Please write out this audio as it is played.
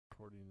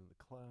Recording in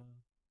the cloud.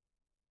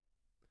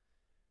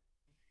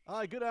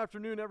 Hi, good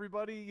afternoon,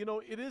 everybody. You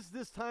know, it is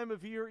this time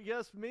of year.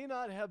 Yes, may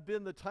not have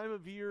been the time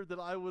of year that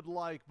I would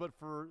like, but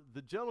for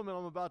the gentleman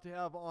I'm about to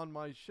have on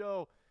my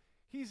show,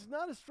 he's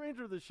not a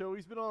stranger to the show.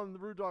 He's been on the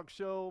Rude Dog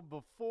Show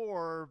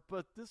before,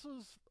 but this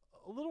was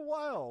a little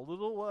while, a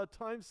little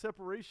time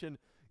separation.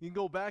 You can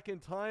go back in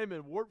time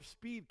and warp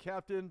speed,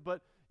 Captain,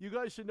 but you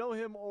guys should know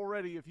him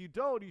already. If you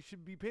don't, you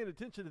should be paying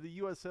attention to the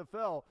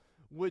USFL,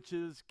 which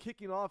is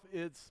kicking off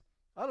its,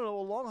 I don't know,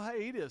 a long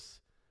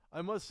hiatus,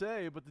 I must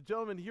say. But the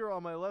gentleman here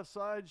on my left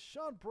side,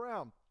 Sean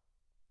Brown,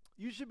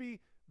 you should be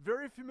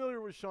very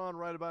familiar with Sean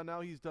right about now.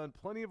 He's done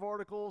plenty of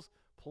articles,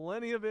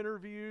 plenty of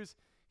interviews.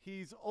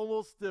 He's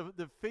almost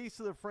the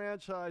face of the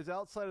franchise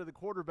outside of the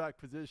quarterback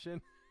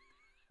position.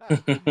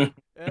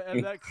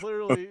 And that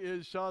clearly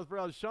is Sean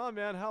Brown. Sean,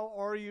 man, how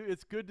are you?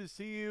 It's good to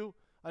see you.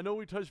 I know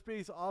we touched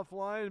base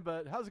offline,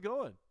 but how's it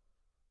going?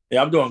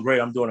 Yeah, I'm doing great.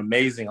 I'm doing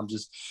amazing. I'm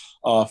just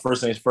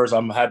first things first.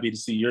 I'm happy to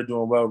see you're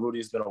doing well, Rudy.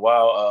 It's been a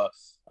while.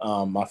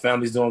 My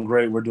family's doing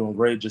great. We're doing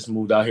great. Just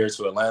moved out here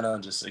to Atlanta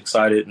and just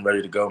excited and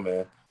ready to go,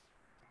 man.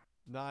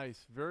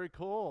 Nice. Very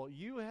cool.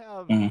 You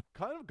have Mhm.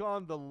 kind of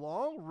gone the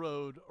long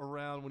road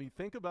around when you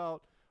think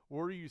about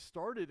where you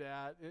started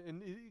at.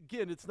 And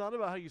again, it's not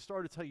about how you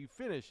start, it's how you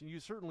finish. And you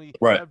certainly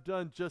Right. have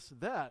done just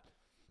that.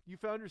 You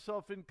found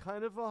yourself in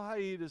kind of a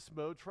hiatus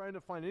mode, trying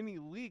to find any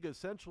league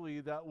essentially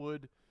that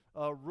would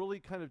really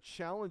kind of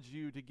challenge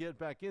you to get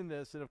back in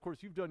this. And of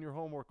course, you've done your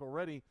homework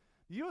already.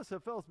 The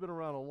USFL has been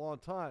around a long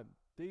time.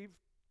 They've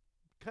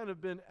kind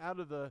of been out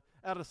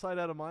of sight,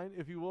 out of mind,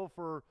 if you will,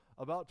 for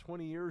about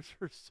 20 years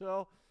or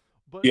so.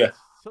 But Yeah.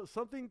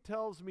 something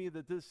tells me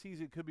that this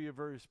season could be a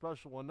very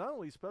special one. Not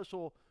only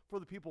special for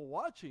the people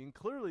watching,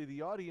 clearly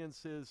the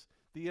audience is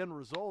the end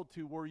result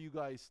to where you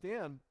guys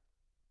stand,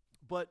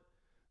 but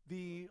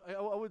I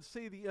would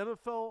say the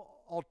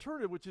NFL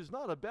alternative, which is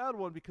not a bad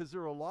one because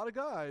there are a lot of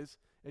guys,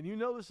 and you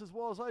know this as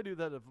well as I do,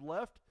 that have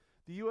left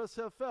the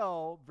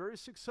USFL very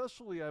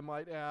successfully, I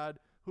might add,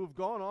 who have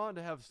gone on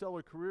to have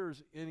stellar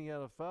careers in the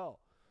NFL.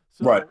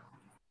 Right.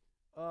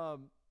 So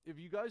if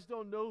you guys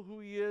don't know who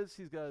he is,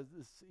 he's got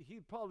this,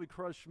 he'd probably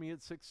crush me at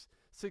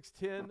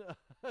 6'10"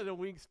 at a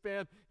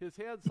wingspan. His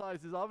hand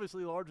size is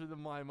obviously larger than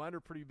mine. Mine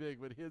are pretty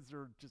big, but his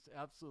are just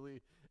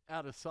absolutely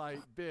out of sight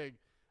big.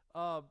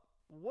 Uh,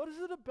 what is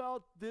it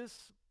about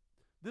this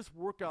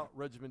workout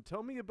regimen?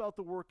 Tell me about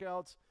the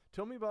workouts.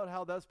 Tell me about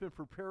how that's been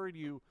preparing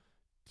you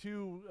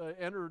to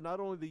enter not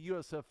only the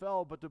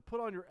USFL, but to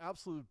put on your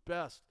absolute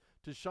best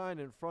to shine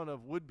in front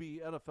of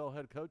would-be NFL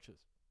head coaches.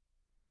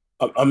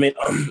 I mean,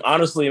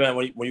 honestly, man,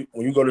 when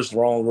you go this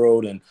wrong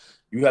road and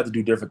you have to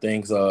do different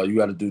things, you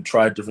got to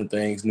try different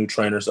things, new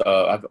trainers.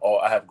 I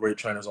have great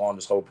trainers on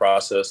this whole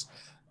process.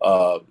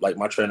 Like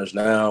my trainers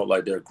now,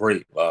 like they're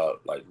great,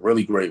 like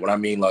really great. What I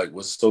mean, like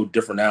what's so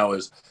different now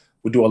is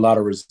we do a lot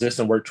of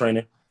resistant work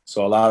training.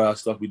 So a lot of that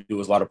stuff we do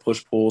is a lot of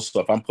push pulls.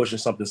 So if I'm pushing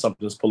something,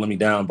 something's pulling me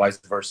down, vice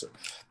versa.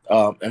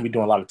 And we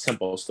doing a lot of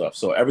tempo stuff.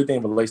 So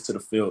everything relates to the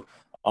field.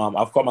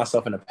 I've caught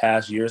myself in the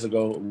past years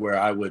ago where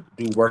I would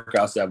do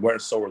workouts that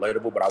weren't so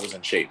relatable, but I was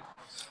in shape.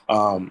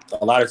 A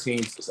lot of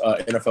teams,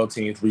 NFL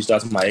teams, reached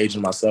out to my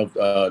agent, myself,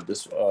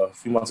 this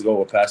few months ago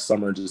or past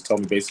summer, and just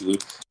told me basically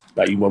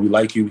that we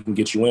like you, we can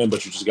get you in,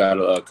 but you just got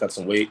to cut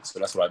some weight. So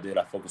that's what I did.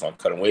 I focused on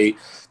cutting weight.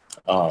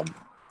 Um,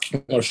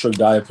 I'm on a strict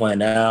diet plan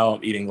now.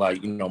 I'm eating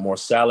like more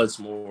salads,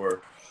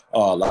 more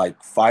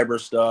like fiber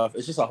stuff.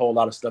 It's just a whole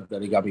lot of stuff that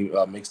they got me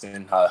mixed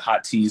in.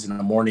 Hot teas in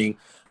the morning.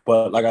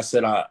 But like I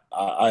said,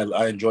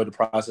 I enjoyed the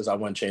process. I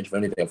wouldn't change for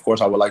anything. Of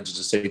course, I would like to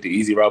just take the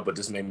easy route, but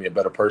this made me a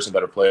better person,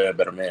 better player,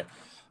 better man.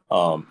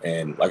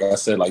 And like I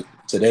said, like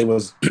today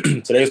was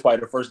today was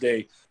probably the first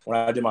day when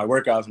I did my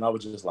workouts, and I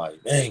was just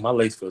like, dang, my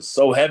legs feel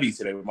so heavy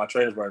today. My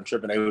trainers weren't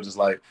tripping. They were just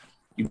like,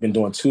 you've been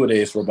doing two a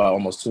days for about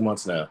almost 2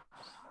 months now.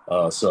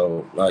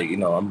 So like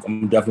I'm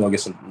definitely gonna get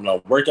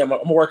some workout. I'm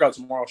gonna work out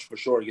tomorrow for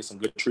sure to get some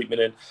good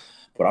treatment in.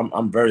 But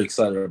I'm very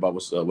excited about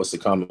what's to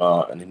come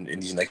in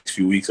these next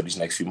few weeks or these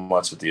next few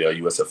months with the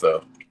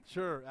USFL.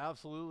 Sure,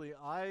 absolutely.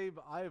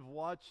 I've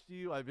watched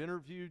you. I've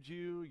interviewed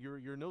you.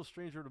 You're no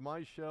stranger to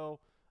my show,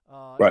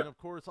 Right. and of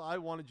course, I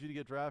wanted you to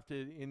get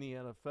drafted in the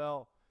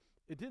NFL.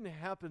 It didn't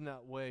happen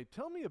that way.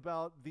 Tell me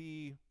about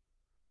the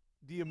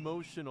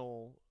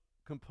emotional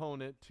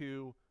component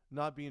to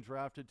not being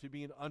drafted, to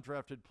being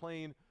undrafted,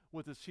 playing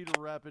with the Cedar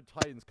Rapids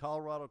Titans,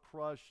 Colorado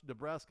Crush,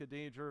 Nebraska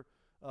Danger,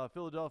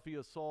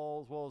 Philadelphia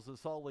Soul, as well as the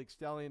Salt Lake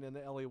Stallion and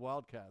the LA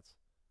Wildcats.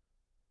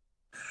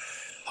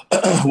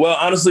 Well,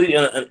 honestly,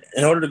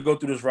 in order to go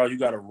through this route, you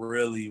got to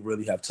really,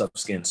 really have tough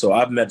skin. So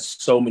I've met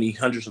so many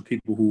hundreds of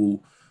people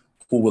who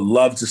would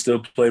love to still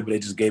play, but they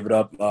just gave it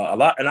up a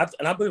lot. And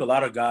I believe a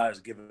lot of guys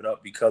give it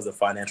up because of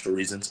financial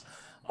reasons.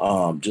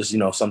 Just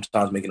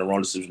sometimes making the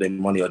wrong decision, they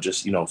money, or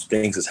just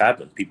things has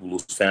happened. People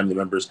lose family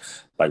members,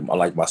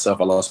 like myself.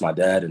 I lost my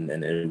dad, and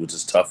it was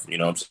just tough.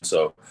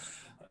 So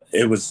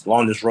it was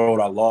on this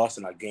road I lost,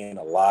 and I gained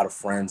a lot of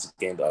friends,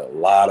 gained a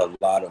lot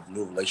of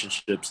new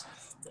relationships,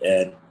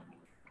 and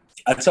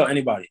I tell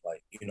anybody,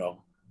 like,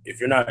 if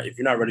you're not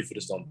ready for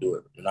this, don't do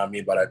it. And I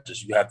mean by that,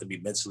 just you have to be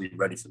mentally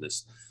ready for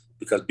this,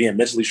 because being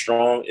mentally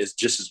strong is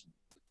just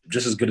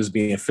as good as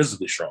being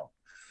physically strong.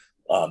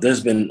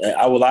 There's been,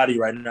 I will lie to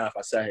you right now, if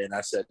I sat here and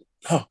I said,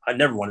 oh, I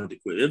never wanted to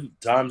quit. There was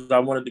times I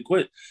wanted to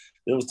quit.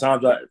 There was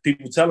times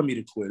people telling me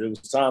to quit. There was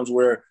times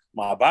where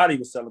my body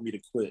was telling me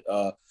to quit.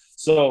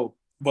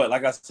 But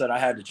like I said, I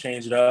had to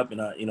change it up. And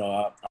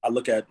I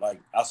look at, like,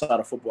 outside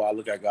of football, I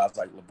look at guys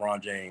like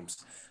LeBron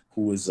James,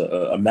 who is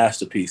a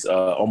masterpiece,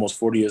 almost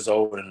 40 years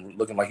old and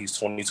looking like he's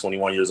 20,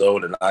 21 years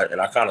old. And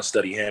I kind of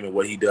study him and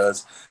what he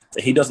does.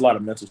 And he does a lot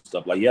of mental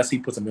stuff. Like, yes, he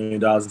puts $1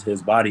 million into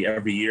his body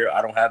every year.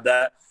 I don't have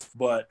that,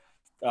 but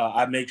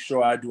I make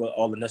sure I do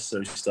all the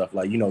necessary stuff,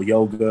 like,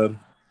 yoga,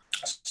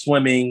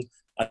 swimming.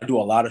 I do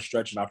a lot of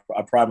stretching.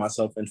 I pride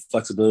myself in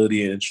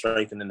flexibility and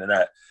strengthening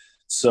that.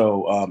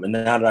 So, and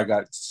now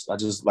that I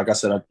just, like I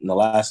said, in the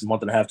last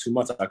month and a half, 2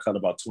 months, I cut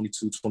about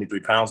 22, 23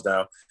 pounds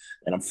down,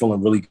 and I'm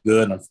feeling really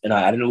good. And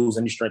I didn't lose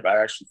any strength.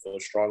 I actually feel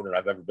stronger than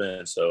I've ever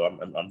been. So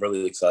I'm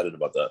really excited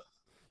about that.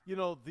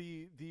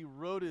 The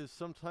road is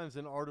sometimes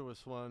an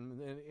arduous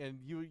one, and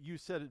you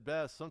said it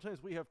best.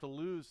 Sometimes we have to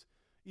lose,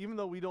 even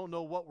though we don't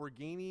know what we're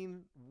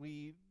gaining.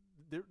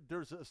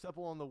 There's a step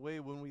along the way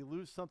when we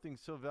lose something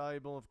so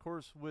valuable. Of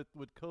course, with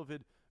COVID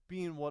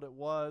being what it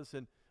was,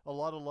 and a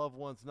lot of loved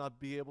ones not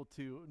able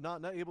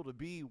to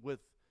be with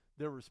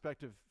their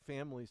respective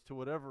families to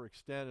whatever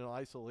extent, and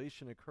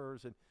isolation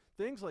occurs, and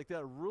things like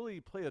that really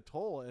play a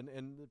toll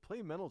and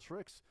play mental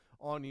tricks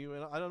on you.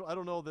 And I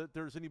don't know that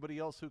there's anybody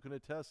else who can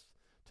attest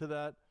to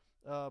that,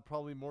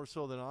 probably more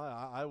so than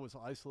I was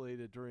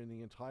isolated during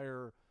the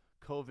entire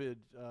COVID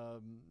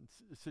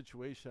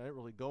situation. I didn't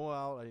really go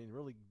out. I didn't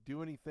really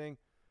do anything.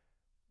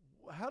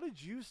 How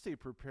did you stay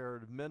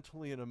prepared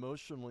mentally and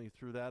emotionally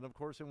through that? And of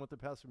course, and with the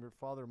passing of your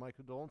father, my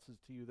condolences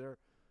to you there.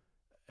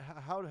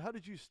 How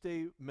did you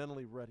stay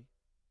mentally ready?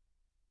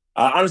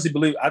 I honestly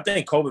believe, I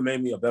think COVID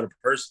made me a better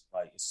person.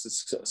 Like, it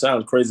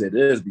sounds crazy, it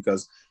is,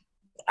 because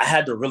I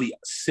had to really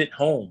sit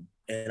home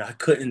and I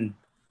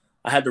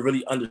had to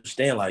really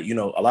understand, like,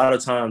 a lot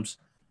of times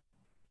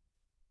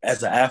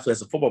as an athlete,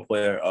 as a football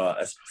player,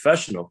 as a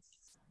professional,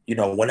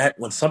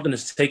 when something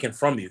is taken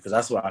from you, because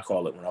that's what I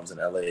call it when I was in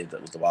LA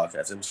with the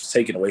Wildcats, it was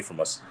taken away from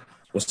us.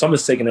 When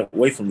something's taken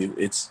away from you,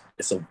 it's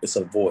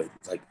a void.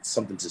 It's like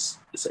something, just,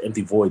 it's an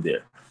empty void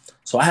there.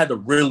 So I had to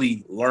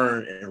really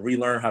learn and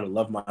relearn how to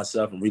love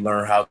myself and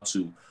relearn how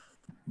to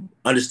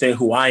understand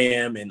who I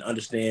am and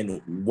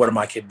understand what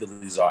my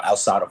capabilities are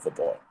outside of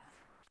football.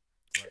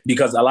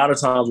 Because a lot of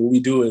times what we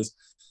do is,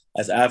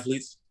 as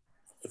athletes,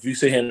 if you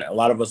sit here and a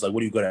lot of us, like,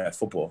 what are you good at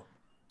football?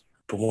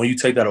 But when you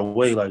take that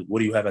away, like, what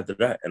do you have after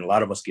that? And a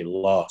lot of us get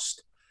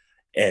lost.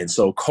 And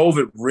so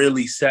COVID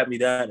really sat me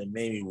down and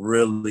made me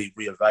really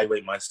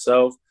reevaluate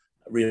myself,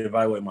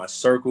 reevaluate my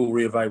circle,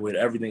 reevaluate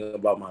everything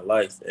about my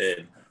life.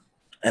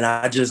 And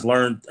I just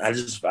learned, I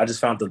just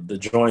found the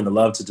joy and the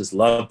love to just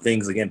love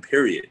things again,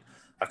 period.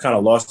 I kind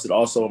of lost it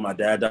also when my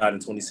dad died in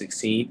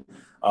 2016.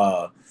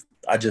 Uh,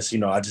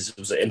 it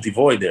was an empty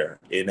void there,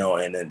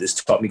 and then this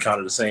taught me kind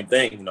of the same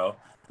thing,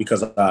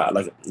 because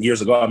like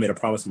years ago, I made a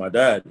promise to my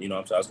dad, I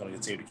was going to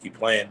continue to keep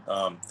playing.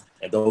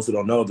 And those who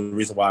don't know, the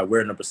reason why I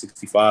wear number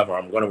 65, or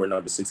I'm going to wear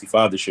number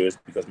 65 this year, is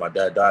because my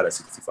dad died at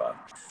 65.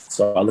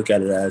 So I look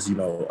at it as,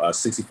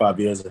 65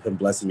 years of him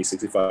blessing me,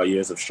 65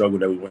 years of struggle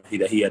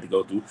that he had to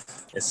go through,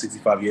 and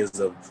 65 years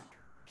of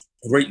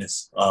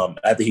greatness.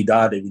 After he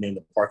died, they renamed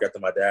the park after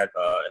my dad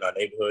in our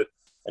neighborhood,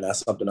 and that's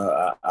something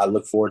I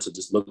look forward to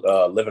just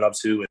living up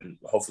to, and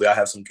hopefully I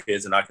have some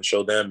kids and I can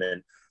show them,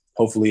 and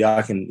hopefully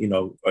I can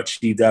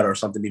achieve that or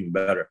something even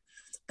better.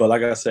 But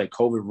like I said,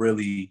 COVID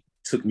really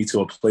took me to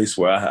a place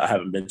where I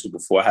haven't been to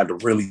before. I had to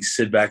really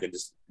sit back and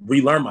just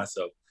relearn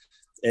myself.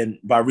 And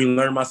by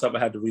relearning myself, I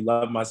had to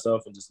relove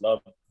myself and just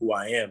love who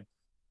I am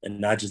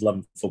and not just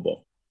loving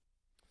football.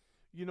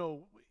 You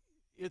know,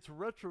 it's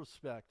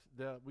retrospect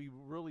that we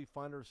really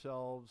find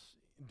ourselves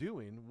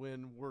doing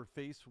when we're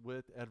faced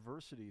with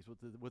adversities,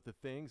 with the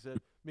things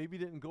that maybe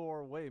didn't go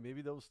our way,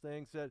 maybe those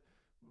things that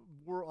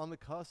were on the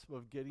cusp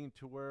of getting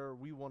to where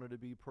we wanted to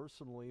be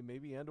personally,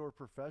 maybe and or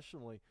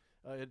professionally.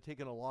 It had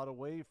taken a lot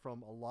away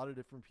from a lot of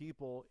different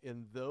people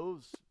in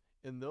those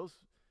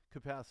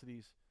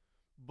capacities,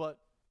 but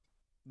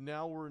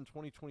now we're in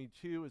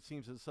 2022. It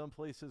seems in some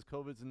places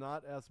COVID's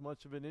not as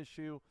much of an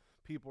issue.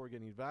 People are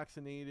getting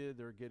vaccinated.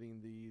 They're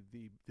getting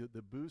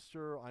the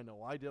booster. I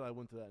know I did. I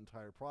went through that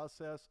entire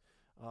process.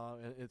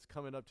 And it's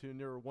coming up to a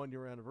near 1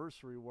 year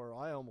anniversary where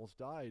I almost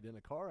died in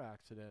a car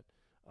accident.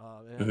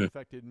 And it Mm-hmm.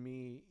 affected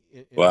me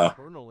Wow.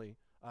 internally.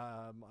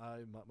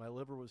 My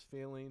liver was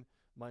failing.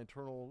 My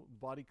internal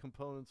body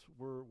components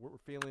were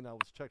failing. I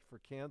was checked for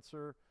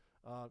cancer.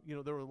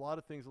 There were a lot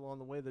of things along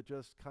the way that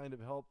just kind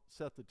of helped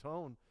set the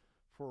tone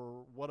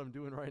for what I'm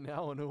doing right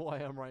now and who I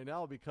am right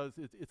now, because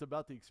it's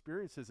about the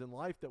experiences in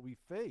life that we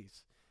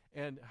face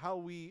and how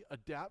we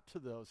adapt to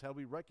those, how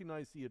we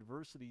recognize the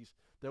adversities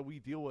that we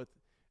deal with.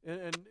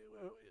 And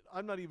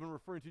I'm not even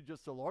referring to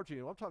just the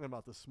larger, I'm talking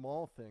about the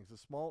small things, the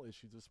small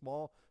issues, the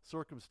small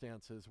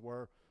circumstances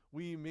where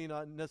we may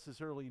not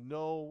necessarily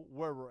know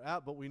where we're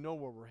at, but we know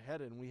where we're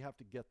headed, and we have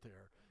to get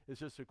there. It's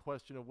just a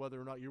question of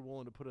whether or not you're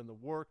willing to put in the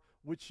work,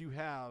 which you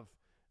have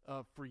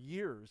for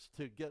years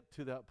to get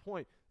to that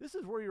point. This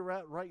is where you're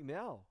at right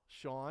now,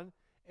 Sean,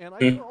 and I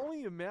can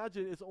only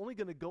imagine it's only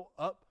going to go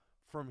up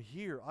from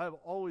here. I've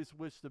always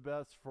wished the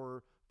best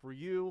for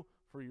you,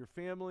 for your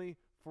family,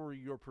 for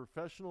your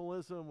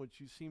professionalism, which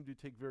you seem to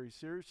take very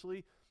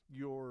seriously,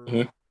 your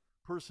Mhm.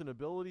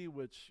 personability,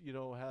 which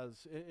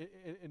has,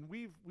 and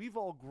we've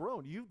all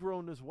grown. You've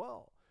grown as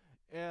well,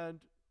 and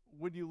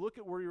when you look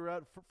at where you're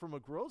at from a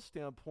growth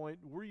standpoint,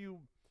 were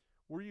you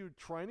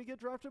trying to get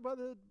drafted by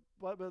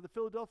the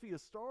Philadelphia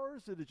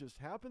Stars? Did it just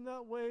happen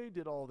that way?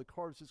 Did all the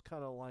cards just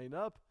kind of line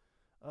up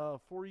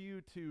for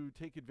you to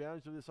take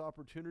advantage of this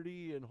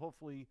opportunity and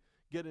hopefully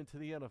get into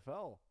the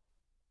NFL?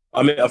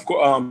 I mean, of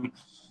course,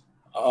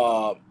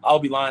 I'll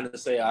be lying to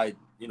say I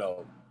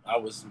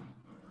was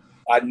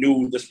I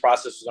knew this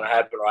process was going to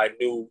happen, or I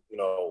knew,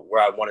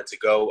 where I wanted to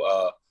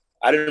go.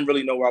 I didn't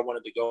really know where I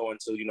wanted to go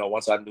until,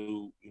 once I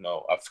knew,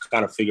 I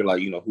kind of figured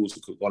like, who's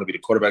going to be the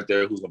quarterback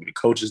there, who's going to be the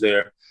coaches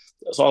there.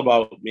 It's all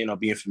about,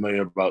 being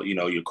familiar about,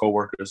 your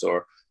coworkers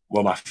or,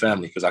 well, my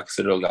family, because I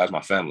consider those guys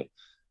my family.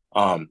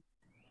 Um,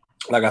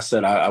 like I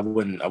said, I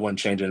wouldn't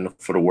change it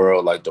for the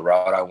world, like the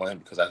route I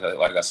went, because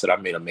like I said, I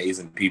made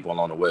amazing people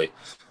along the way.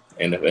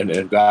 And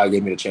if God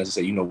gave me the chance to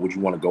say, would you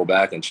want to go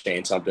back and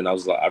change something? I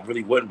was like, I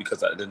really wouldn't,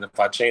 because then if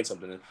I change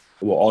something, it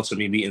will alter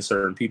me meeting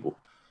certain people.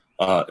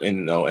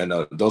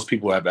 Those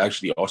people have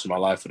actually altered my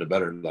life for the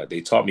better. Like,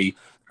 they taught me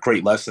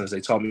great lessons.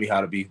 They taught me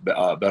how to be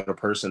a better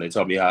person. They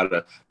taught me how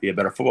to be a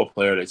better football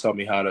player. They taught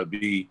me how to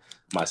be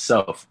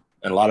myself.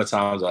 And a lot of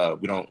times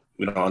we don't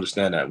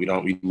understand that.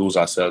 We lose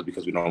ourselves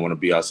because we don't want to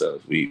be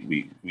ourselves.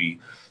 We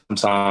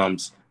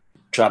sometimes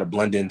try to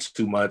blend in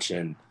too much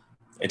and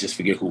just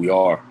forget who we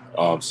are.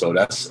 So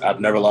I've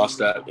never lost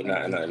that,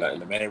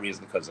 and the main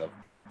reason because of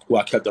who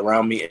I kept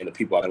around me and the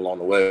people I had along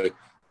the way.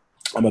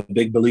 I'm a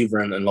big believer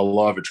in the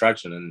law of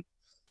attraction, and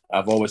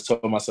I've always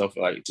told myself,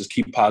 like, just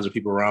keep positive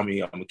people around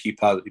me. I'm gonna keep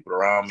positive people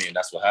around me, and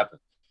that's what happened.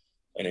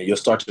 And then you'll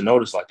start to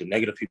notice, like, the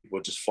negative people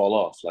will just fall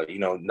off. Like,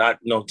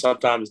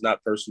 sometimes it's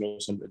not personal.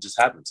 It just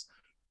happens.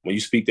 When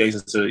you speak things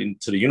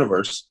into the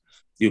universe,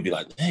 you'll be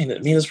like, dang, me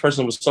and this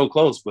person was so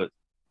close, but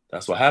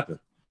that's what happened.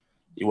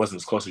 It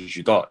wasn't as close as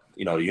you thought.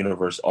 The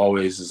universe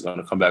always is going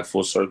to come back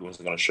full circle. It's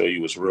going to show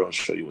you what's real and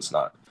show you what's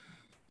not.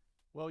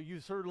 Well, you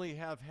certainly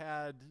have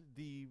had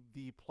the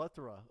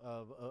plethora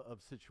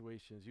of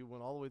situations. You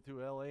went all the way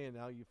through LA, and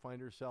now you find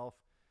yourself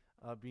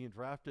being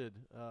drafted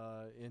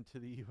into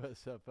the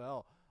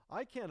USFL.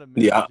 I can't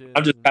Yeah,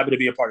 I'm just imagine. happy to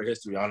be a part of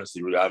history.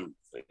 Honestly, I'm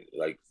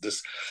like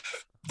this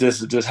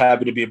just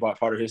happy to be about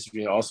part of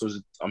history, and also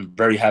I'm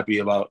very happy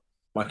about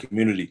my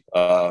community.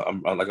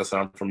 I'm like I said,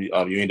 I'm from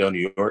Uniondale,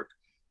 New York,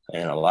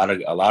 and a lot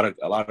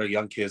of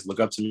young kids look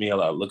up to me.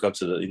 Look up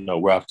to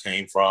where I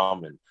came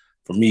from, and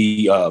for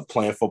me,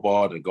 playing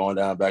football and going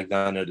back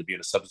down there to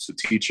being a substitute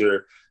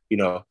teacher, you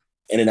know.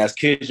 And then as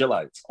kids, you're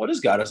like, oh, this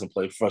guy doesn't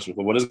play professional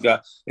football. This guy,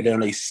 and then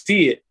when they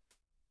see it,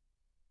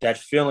 that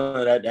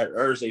feeling, that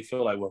urge, they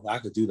feel like, well, I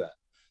could do that.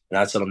 And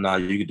I tell them, nah,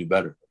 you could do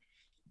better.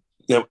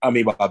 I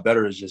mean, by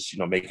better is just,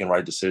 making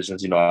right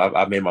decisions.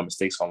 I've made my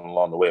mistakes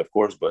along the way, of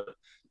course, but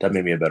that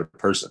made me a better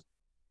person.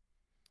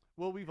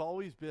 Well, we've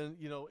always been,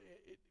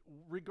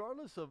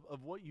 regardless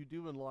of what you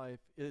do in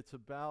life, it's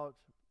about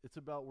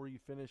where you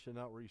finish and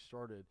not where you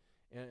started.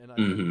 And I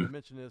Mm-hmm.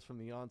 mentioned this from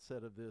the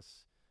onset of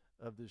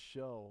this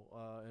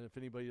show. And if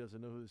anybody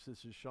doesn't know who this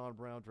is Sean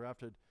Brown,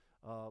 drafted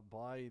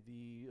by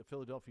the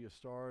Philadelphia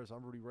Stars.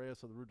 I'm Rudy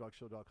Reyes of the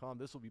RudeDogShow.com.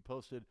 This will be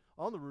posted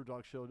on the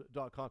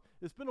RudeDogShow.com.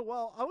 It's been a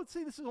while. I would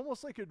say this is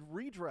almost like a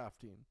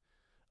redrafting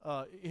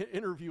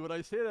interview, and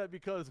I say that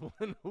because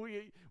when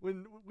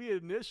we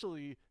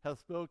initially have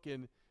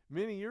spoken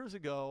many years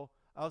ago,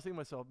 I was thinking to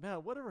myself, man,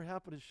 whatever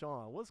happened to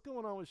Sean? What's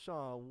going on with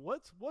Sean?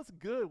 What's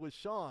good with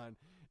Sean?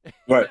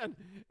 Right.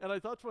 And I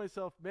thought to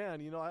myself,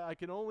 man, I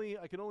can only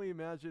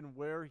imagine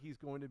where he's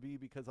going to be,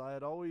 because I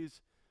had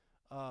always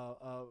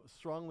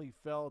strongly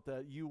felt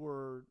that you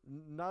were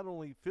not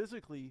only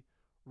physically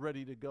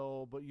ready to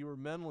go, but you were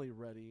mentally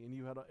ready, and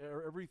you had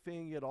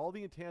everything. You had all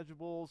the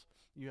intangibles.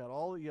 You have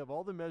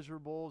all the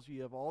measurables.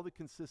 You have all the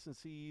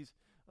consistencies.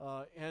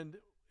 And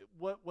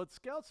what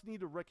scouts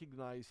need to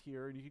recognize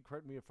here, and you can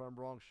correct me if I'm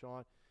wrong,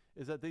 Sean,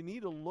 is that they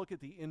need to look at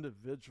the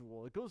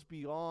individual. It goes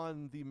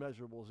beyond the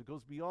measurables. It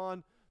goes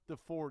beyond the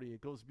 40.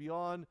 It goes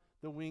beyond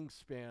the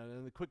wingspan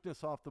and the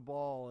quickness off the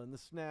ball and the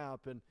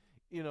snap. And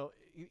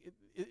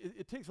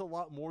it takes a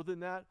lot more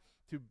than that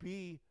to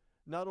be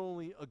not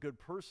only a good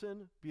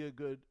person, be a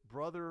good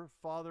brother,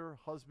 father,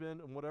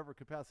 husband, and whatever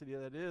capacity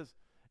that is.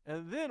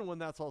 And then when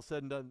that's all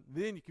said and done,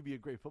 then you can be a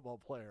great football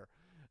player,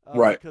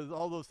 Right. because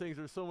all those things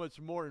are so much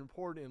more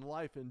important in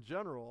life in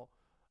general.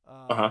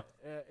 Uh-huh.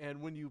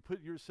 And when you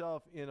put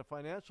yourself in a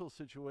financial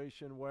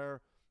situation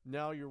where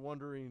now you're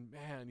wondering,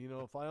 man,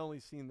 if I only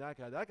seen that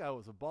guy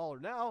was a baller.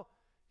 Now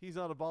he's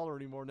not a baller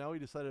anymore. Now he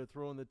decided to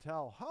throw in the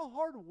towel. How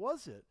hard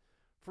was it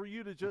for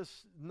you to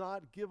just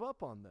not give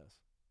up on this?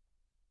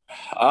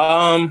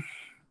 Um,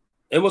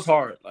 it was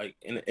hard. Like,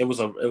 and it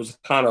was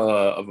kind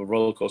of a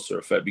roller coaster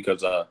effect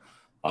because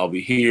I'll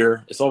be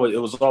here. It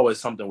was always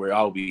something where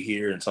I'll be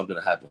here and something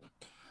to happen.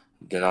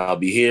 Then I'll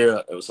be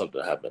here. It was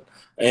something to happen,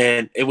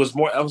 and it was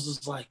more. I was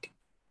just like,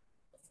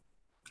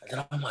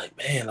 and I'm like,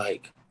 man,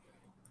 like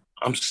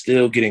I'm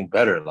still getting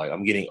better. Like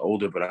I'm getting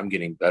older, but I'm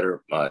getting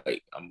better.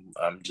 Like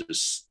I'm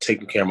just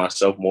taking care of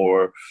myself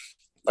more.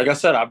 Like I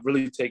said, I've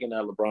really taken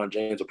that LeBron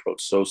James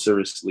approach so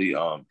seriously.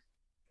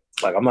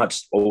 Like I'm not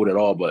old at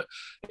all, but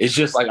it's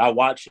just like I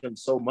watch him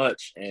so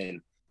much, and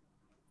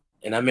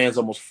that man's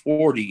almost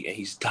 40 and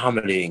he's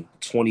dominating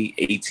 20,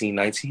 18,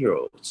 19 year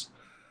olds.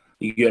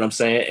 You get what I'm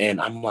saying? And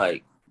I'm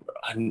like,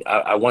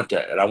 I want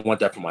that. And I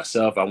want that for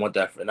myself. I want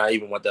that, and I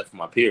even want that for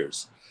my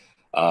peers.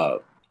 Uh,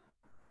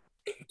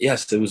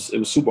 yes, it was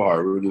super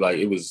hard. Really, like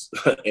it was.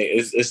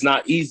 It's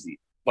not easy,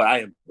 but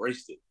I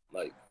embraced it.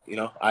 Like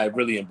I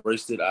really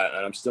embraced it.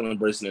 And I'm still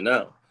embracing it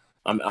now.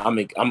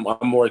 I'm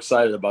more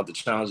excited about the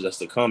challenge that's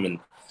to come, and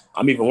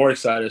I'm even more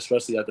excited,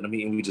 especially after the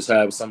meeting we just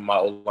had with some of my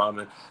old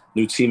linemen,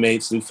 new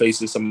teammates, new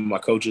faces, some of my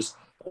coaches.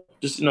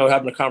 Just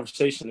having a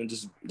conversation and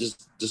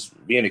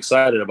just being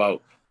excited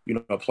about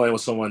playing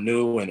with someone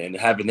new and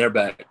having their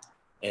back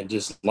and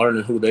just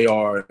learning who they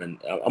are. And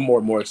I'm more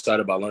and more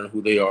excited about learning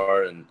who they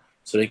are and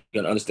so they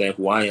can understand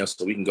who I am,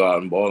 so we can go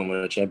out and ball and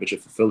win a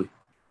championship for Philly.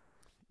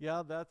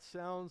 Yeah, that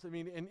sounds. I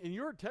mean, and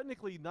you're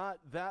technically not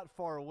that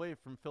far away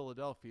from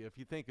Philadelphia if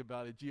you think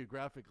about it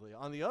geographically.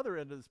 On the other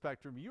end of the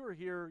spectrum, you were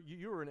here.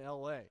 You were in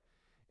L.A.,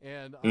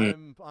 and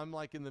Mm. I'm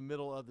like in the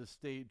middle of the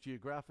state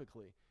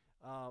geographically.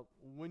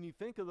 When you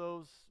think of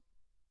those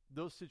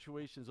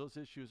situations, those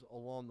issues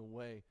along the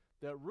way,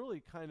 that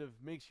really kind of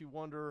makes you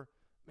wonder,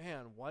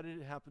 man, why did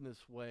it happen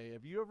this way?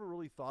 Have you ever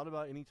really thought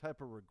about any type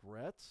of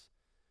regrets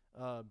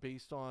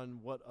based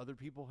on what other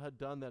people had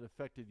done that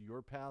affected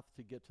your path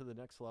to get to the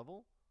next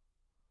level?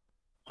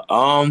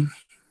 Um,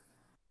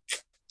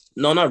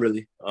 no, not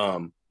really.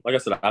 Like I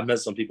said, I've met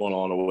some people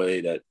along the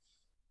way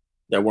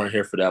that weren't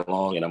here for that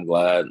long, and I'm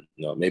glad.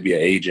 Maybe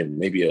an agent,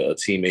 maybe a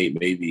teammate,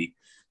 maybe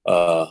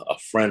a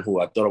friend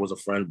who I thought was a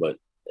friend, but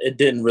it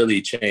didn't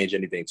really change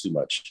anything too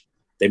much.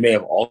 They may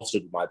have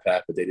altered my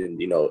path, but they didn't,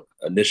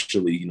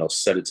 initially,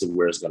 set it to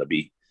where it's going to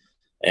be.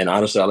 And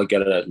honestly, I look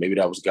at it as maybe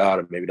that was God,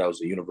 or maybe that was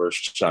the universe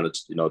trying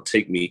to,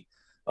 take me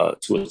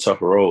to a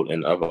tougher road.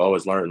 And I've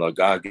always learned, like,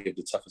 God gave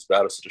the toughest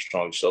battles to the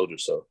strongest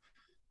soldiers. So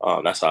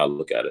that's how I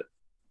look at it.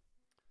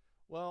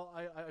 Well,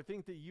 I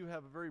think that you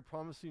have a very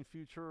promising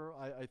future.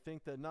 I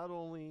think that not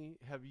only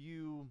have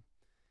you,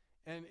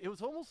 and it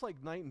was almost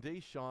like night and day,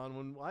 Sean.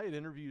 When I had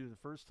interviewed you the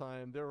first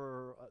time, there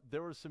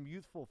were some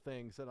youthful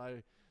things that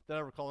I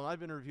recall, and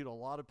I've interviewed a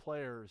lot of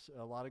players,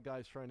 a lot of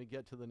guys trying to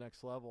get to the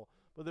next level.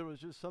 But there was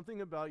just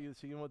something about you that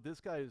said, you know what,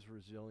 this guy is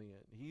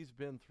resilient. He's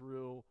been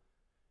through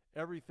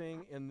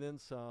everything and then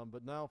some,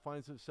 but now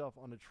finds himself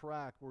on a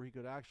track where he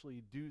could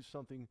actually do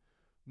something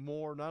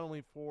more, not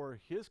only for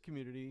his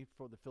community,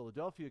 for the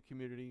Philadelphia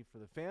community, for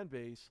the fan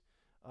base,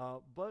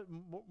 but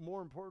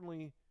more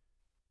importantly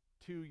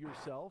to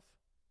yourself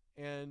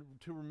and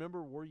to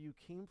remember where you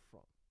came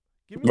from.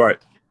 Give me the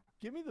Right.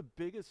 give me the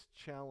biggest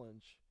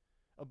challenge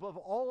above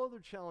all other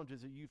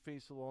challenges that you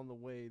faced along the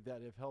way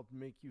that have helped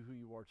make you who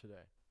you are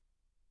today.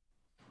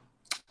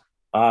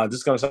 This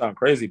is gonna sound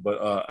crazy,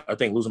 but I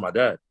think losing my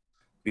dad,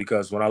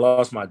 because when I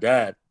lost my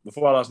dad,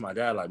 before I lost my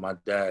dad, like my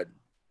dad,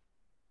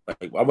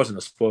 like I wasn't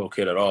a spoiled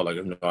kid at all. Like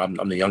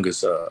I'm the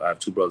youngest. I have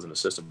two brothers and a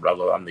sister, but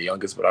I'm the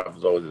youngest, but I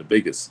was always the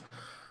biggest.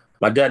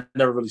 My dad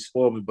never really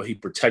spoiled me, but he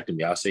protected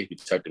me. I say he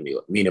protected me,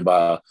 meaning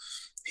by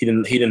he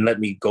didn't let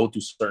me go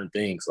through certain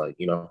things. Like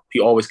he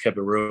always kept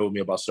it real with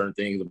me about certain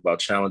things, about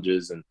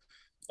challenges, and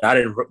I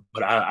didn't.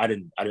 But I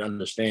didn't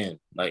understand.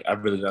 Like I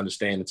really didn't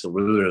understand until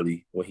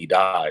literally when he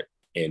died,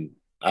 and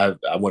I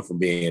went from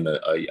being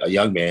a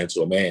young man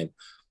to a man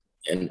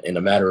in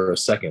a matter of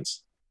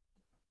seconds.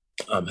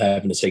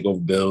 Having to take over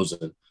bills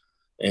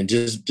and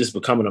just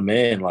becoming a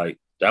man. Like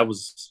that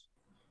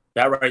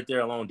right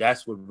there alone.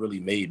 That's what really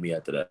made me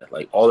after that.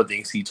 Like all the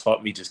things he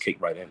taught me just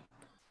kicked right in.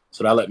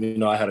 So that let me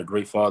know I had a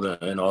great father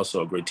and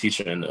also a great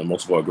teacher and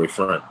most of all a great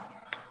friend.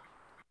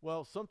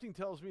 Well, something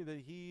tells me that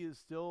he's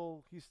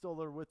still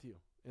there with you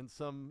in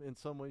some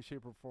way,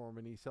 shape, or form,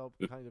 and he's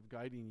helped kind of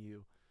guiding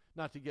you.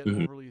 Not to get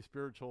Mm-hmm. overly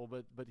spiritual,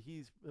 but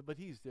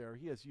he's there.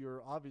 He has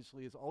your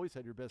obviously has always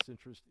had your best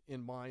interest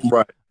in mind,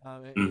 Right.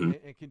 and, Mm-hmm.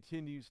 and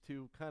continues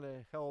to kind of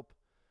help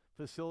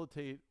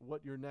facilitate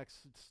what your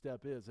next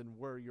step is and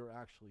where you're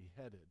actually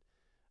headed.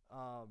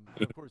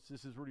 Of course,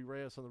 this is Rudy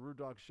Reyes on the Rude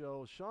Dog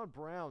Show. Sean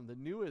Brown, the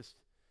newest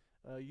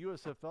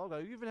USFL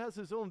guy, even has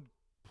his own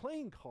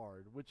playing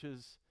card, which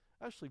is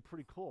actually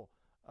pretty cool.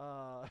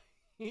 Uh,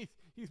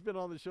 he's been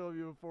on the show with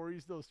you before.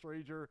 He's no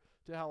stranger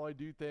to how I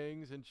do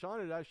things. And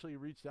Sean had actually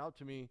reached out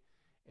to me,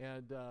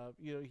 and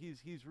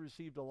he's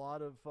received a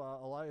lot of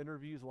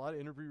interviews, a lot of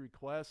interview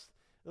requests.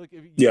 Look,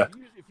 Yeah.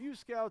 if you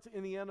scouts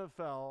in the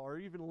NFL are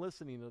even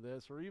listening to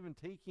this, or even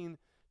taking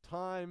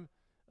time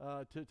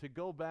to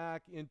go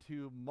back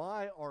into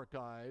my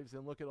archives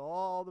and look at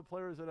all the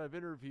players that I've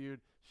interviewed,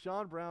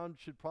 Sean Brown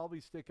should probably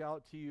stick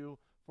out to you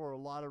for a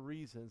lot of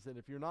reasons. And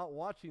if you're not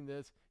watching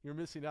this, you're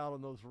missing out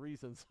on those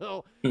reasons.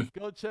 So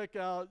go check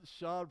out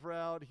Sean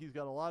Brown. He's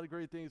got a lot of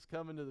great things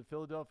coming to the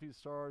Philadelphia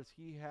Stars.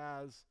 He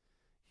has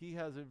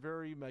a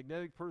very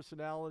magnetic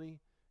personality,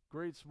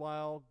 great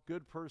smile,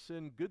 good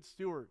person, good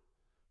steward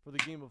for the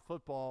game of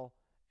football,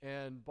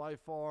 and by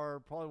far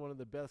probably one of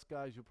the best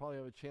guys you'll probably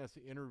have a chance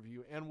to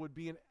interview, and would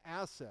be an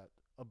asset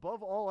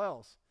above all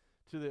else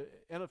to the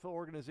NFL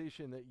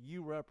organization that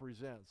you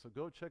represent. So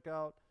go check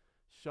out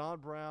Sean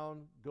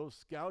Brown, go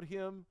scout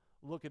him,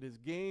 look at his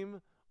game,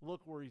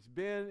 look where he's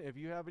been. If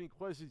you have any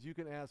questions, you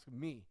can ask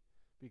me,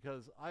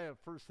 because I have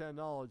firsthand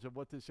knowledge of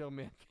what this young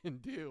man can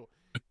do.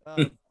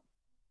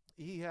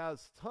 He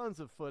has tons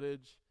of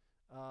footage.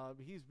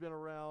 He's been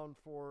around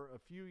for a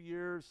few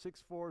years,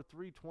 6'4",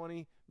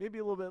 320, maybe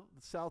a little bit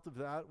south of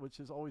that,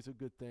 which is always a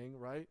good thing,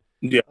 right?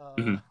 Yeah.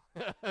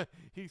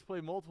 He's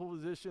played multiple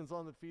positions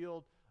on the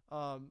field.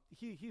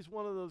 He's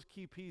one of those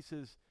key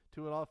pieces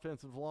to an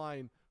offensive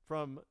line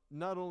from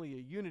not only a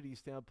unity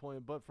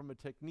standpoint, but from a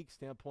technique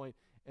standpoint,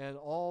 and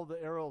all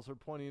the arrows are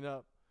pointing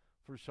up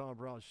for Sean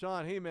Brown.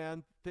 Sean, hey,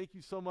 man, thank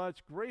you so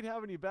much. Great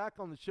having you back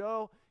on the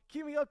show.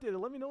 Keep me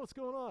updated. Let me know what's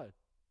going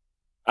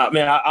on.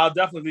 Man, I'll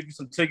definitely leave you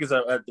some tickets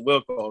at the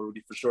will call,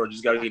 Rudy, for sure.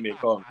 Just got to give me a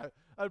call.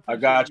 I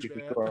got you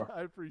man. for sure.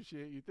 I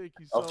appreciate you. Thank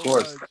you so of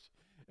course. much.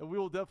 And we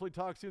will definitely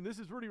talk soon. This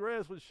is Rudy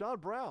Reyes with Sean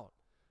Brown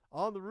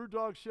on the Rude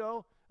Dog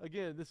Show.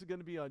 Again, this is going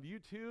to be on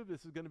YouTube.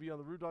 This is going to be on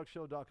the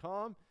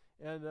RudeDogShow.com.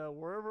 And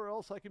wherever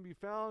else I can be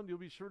found, you'll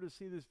be sure to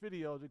see this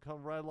video to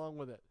come right along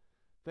with it.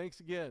 Thanks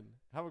again.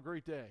 Have a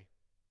great day.